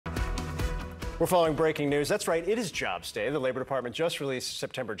We're following breaking news. That's right, it is Jobs Day. The Labor Department just released a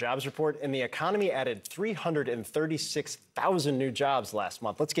September jobs report, and the economy added 336,000 new jobs last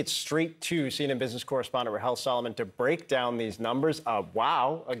month. Let's get straight to CNN business correspondent Rahel Solomon to break down these numbers.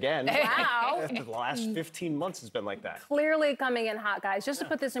 Wow, again. Wow. The last 15 months has been like that. Clearly coming in hot, guys. Just to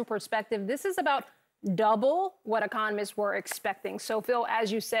put this in perspective, this is about double what economists were expecting. So, Phil,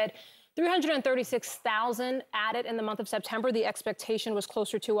 as you said, 336,000 added in the month of September. The expectation was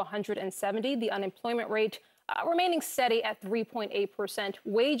closer to 170. The unemployment rate remaining steady at 3.8%.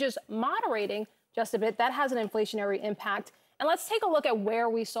 Wages moderating just a bit. That has an inflationary impact. And let's take a look at where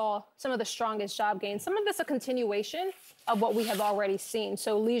we saw some of the strongest job gains. Some of this a continuation of what we have already seen.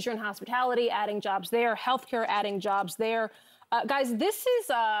 So leisure and hospitality adding jobs there, healthcare adding jobs there. Guys, this is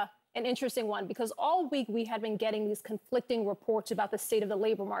an interesting one because all week we had been getting these conflicting reports about the state of the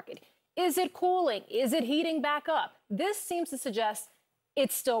labor market. Is it cooling? Is it heating back up? This seems to suggest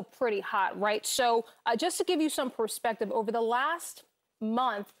it's still pretty hot, right? So just to give you some perspective, over the last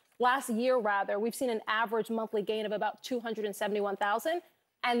year, we've seen an average monthly gain of about 271,000.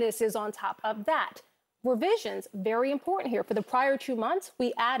 And this is on top of that. Revisions, very important here. For the prior 2 months,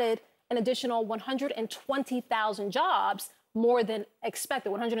 we added an additional 120,000 jobs more than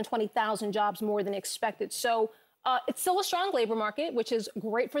expected, 120,000 jobs more than expected. So it's still a strong labor market, which is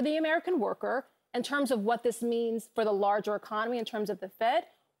great for the American worker. In terms of what this means for the larger economy, in terms of the Fed,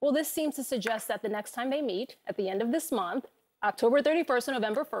 well, this seems to suggest that the next time they meet at the end of this month, October 31st and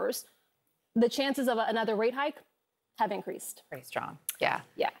November 1st, the chances of another rate hike have increased. Pretty strong. Yeah.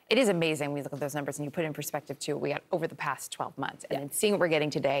 Yeah. It is amazing when you look at those numbers and you put it in perspective, too, what we had over the past 12 months. And then seeing what we're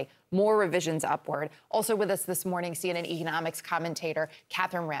getting today, more revisions upward. Also with us this morning, CNN economics commentator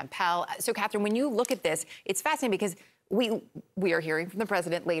Catherine Rampell. So, Catherine, when you look at this, it's fascinating because we are hearing from the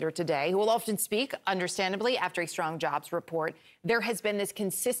president later today, who will often speak, understandably, after a strong jobs report. There has been this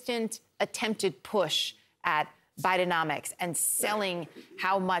consistent attempted push at Bidenomics and selling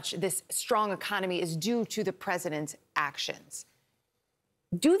how much this strong economy is due to the president's actions.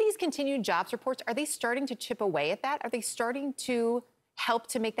 Do these continued jobs reports, are they starting to chip away at that? Are they starting to help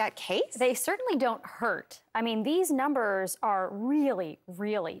to make that case? They certainly don't hurt. I mean, these numbers are really,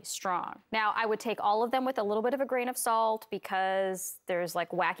 really strong. Now, I would take all of them with a little bit of a grain of salt because there's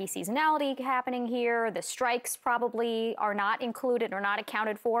like wacky seasonality happening here. The strikes probably are not included or not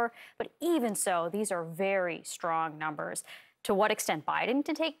accounted for. But even so, these are very strong numbers. To what extent Biden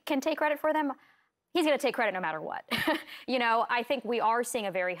can take credit for them? He's going to take credit no matter what. You know, I think we are seeing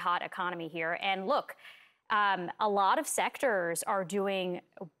a very hot economy here. And look, a lot of sectors are doing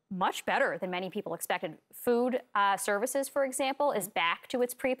much better than many people expected. Food services, for example, is back to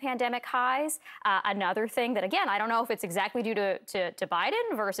its pre-pandemic highs. Another thing that, again, I don't know if it's exactly due to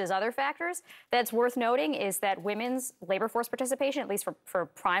Biden versus other factors, that's worth noting is that women's labor force participation, at least for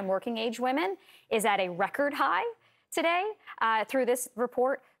prime working age women, is at a record high today through this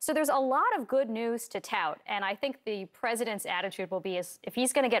report. So there's a lot of good news to tout. And I think the president's attitude will be is if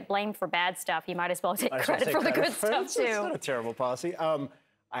he's going to get blamed for bad stuff, he might as well take credit for the good stuff, too. It's not a terrible policy.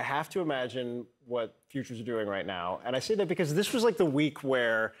 I have to imagine what futures are doing right now. And I say that because this was like the week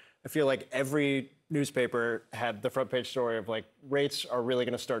where I feel like every newspaper had the front page story of like rates are really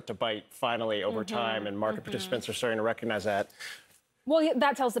going to start to bite finally over time. And market participants are starting to recognize that. Well,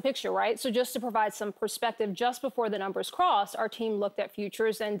 that tells the picture, right? So just to provide some perspective, just before the numbers crossed, our team looked at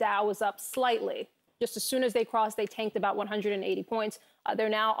futures and Dow was up slightly. Just as soon as they crossed, they tanked about 180 points. They're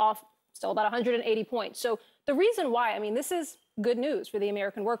now off still about 180 points. So the reason why, I mean, this is good news for the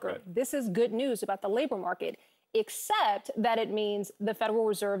American worker. Right. This is good news about the labor market, except that it means the Federal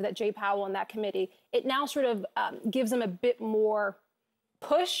Reserve, that Jay Powell and that committee, it now sort of gives them a bit more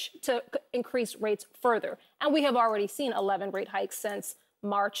push to increase rates further. And we have already seen 11 rate hikes since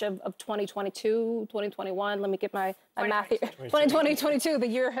March of 2022, 2021. Let me get my math here. 2020, 2022, the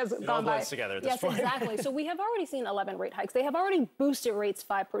year has gone by. Together at this point. Yes, exactly. So we have already seen 11 rate hikes. They have already boosted rates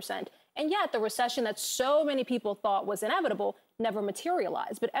 5%. And yet the recession that so many people thought was inevitable never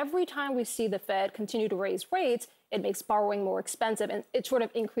materialized. But every time we see the Fed continue to raise rates, it makes borrowing more expensive and it sort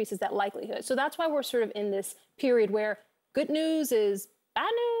of increases that likelihood. So that's why we're sort of in this period where good news is bad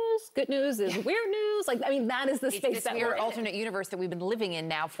news, good news is weird news. Like, I mean, that is the space that we're in. It's this weird alternate universe that we've been living in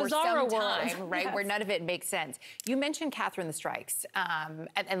now for Bizarre some time, world. right? Yes. Where none of it makes sense. You mentioned, Catherine, the strikes,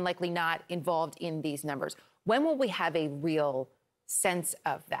 and likely not involved in these numbers. When will we have a real sense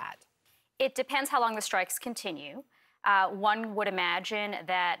of that? It depends how long the strikes continue. One would imagine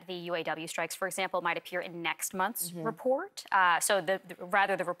that the UAW strikes, for example, might appear in next month's report. So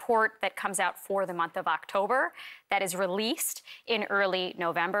rather the report that comes out for the month of October that is released in early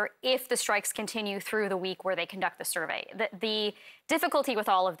November if the strikes continue through the week where they conduct the survey. The difficulty with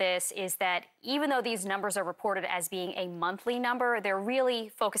all of this is that even though these numbers are reported as being a monthly number, they're really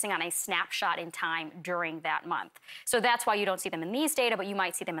focusing on a snapshot in time during that month. So that's why you don't see them in these data, but you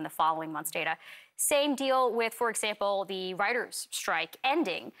might see them in the following month's data. Same deal with, for example, the writers' strike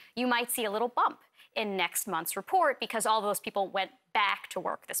ending. You might see a little bump in next month's report because all those people went back to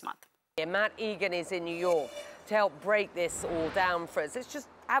work this month. Matt Egan is in New York to help break this all down for us. Let's just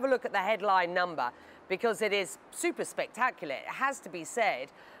have a look at the headline number because it is super spectacular. It has to be said.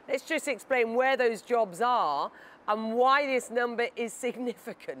 Let's just explain where those jobs are and why this number is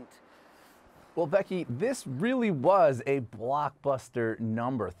significant. Well, Becky, this really was a blockbuster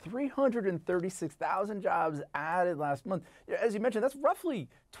number. 336,000 jobs added last month. As you mentioned, that's roughly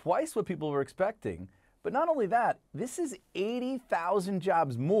twice what people were expecting. But not only that, this is 80,000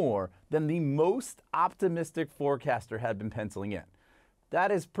 jobs more than the most optimistic forecaster had been penciling in.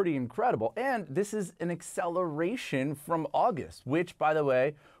 That is pretty incredible. And this is an acceleration from August, which, by the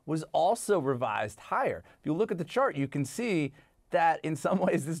way, was also revised higher. If you look at the chart, you can see that in some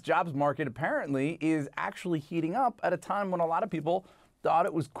ways this jobs market apparently is actually heating up at a time when a lot of people thought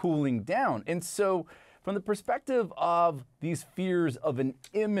it was cooling down. And so from the perspective of these fears of an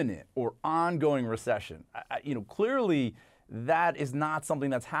imminent or ongoing recession, clearly that is not something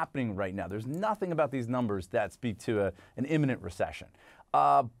that's happening right now. There's nothing about these numbers that speak to an imminent recession.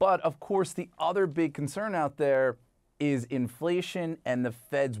 But of course, the other big concern out there is inflation and the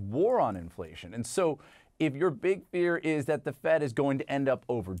Fed's war on inflation. And so if your big fear is that the Fed is going to end up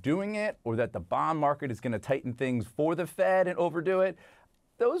overdoing it or that the bond market is going to tighten things for the Fed and overdo it,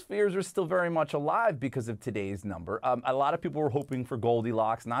 those fears are still very much alive because of today's number. A lot of people were hoping for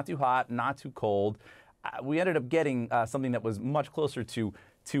Goldilocks, not too hot, not too cold. We ended up getting something that was much closer to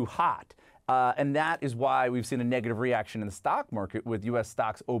too hot. And that is why we've seen a negative reaction in the stock market with U.S.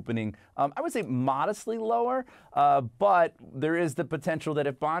 stocks opening, I would say modestly lower, but there is the potential that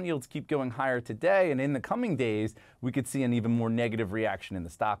if bond yields keep going higher today and in the coming days, we could see an even more negative reaction in the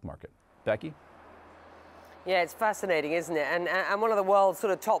stock market. Becky? Yeah, it's fascinating, isn't it? And one of the world's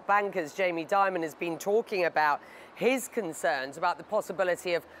sort of top bankers, Jamie Dimon, has been talking about his concerns about the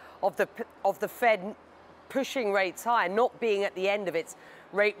possibility of the Fed pushing rates higher, not being at the end of its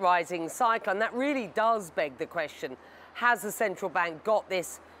rate rising cycle. And that really does beg the question, has the central bank got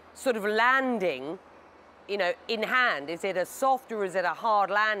this sort of landing, in hand? Is it a soft or is it a hard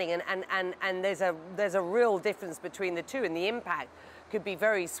landing? And there's a real difference between the two, and the impact could be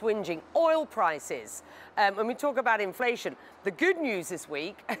very swinging. Oil prices, when we talk about inflation, the good news this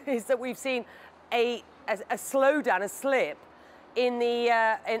week is that we've seen a slowdown, a slip in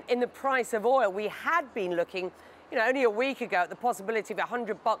the price of oil. We had been looking, only a week ago at the possibility of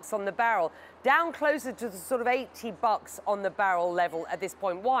 $100 on the barrel, down closer to the sort of $80 on the barrel level at this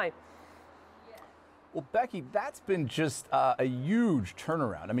point. Why? Well, Becky, that's been just a huge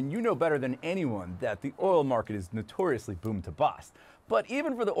turnaround. I mean, you know better than anyone that the oil market is notoriously boom to bust. But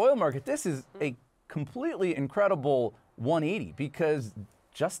even for the oil market, this is a completely incredible 180 because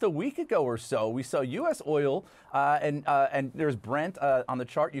just a week ago or so, we saw U.S. oil and there's Brent on the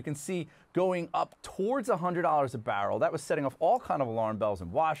chart. You can see going up towards $100 a barrel. That was setting off all kind of alarm bells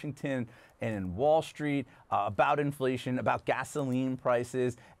in Washington and in Wall Street about inflation, about gasoline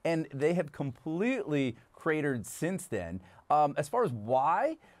prices, and they have completely cratered since then. As far as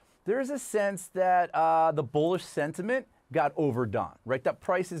why, there's a sense that the bullish sentiment got overdone, right? That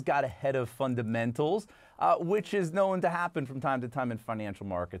prices got ahead of fundamentals, which is known to happen from time to time in financial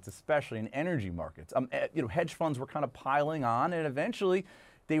markets, especially in energy markets. Hedge funds were kind of piling on, and eventually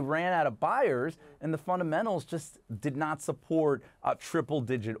they ran out of buyers, and the fundamentals just did not support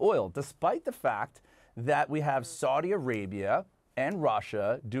triple-digit oil, despite the fact that we have Saudi Arabia and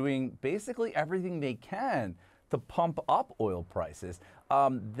Russia doing basically everything they can to pump up oil prices.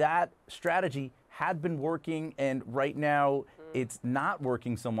 That strategy had been working, and right now it's not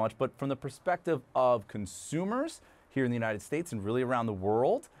working so much. But from the perspective of consumers here in the United States and really around the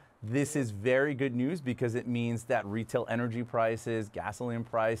world, this is very good news because it means that retail energy prices, gasoline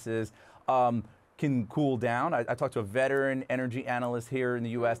prices can cool down. I talked to a veteran energy analyst here in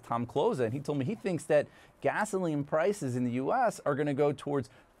the U.S., Tom Closa, and he told me he thinks that gasoline prices in the U.S. are going to go towards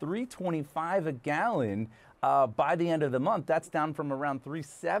 $3.25 a gallon by the end of the month. That's down from around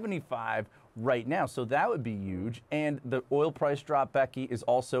 $3.75 right now. So that would be huge. And the oil price drop, Becky, is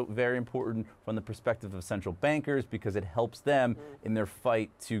also very important from the perspective of central bankers because it helps them in their fight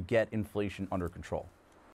to get inflation under control.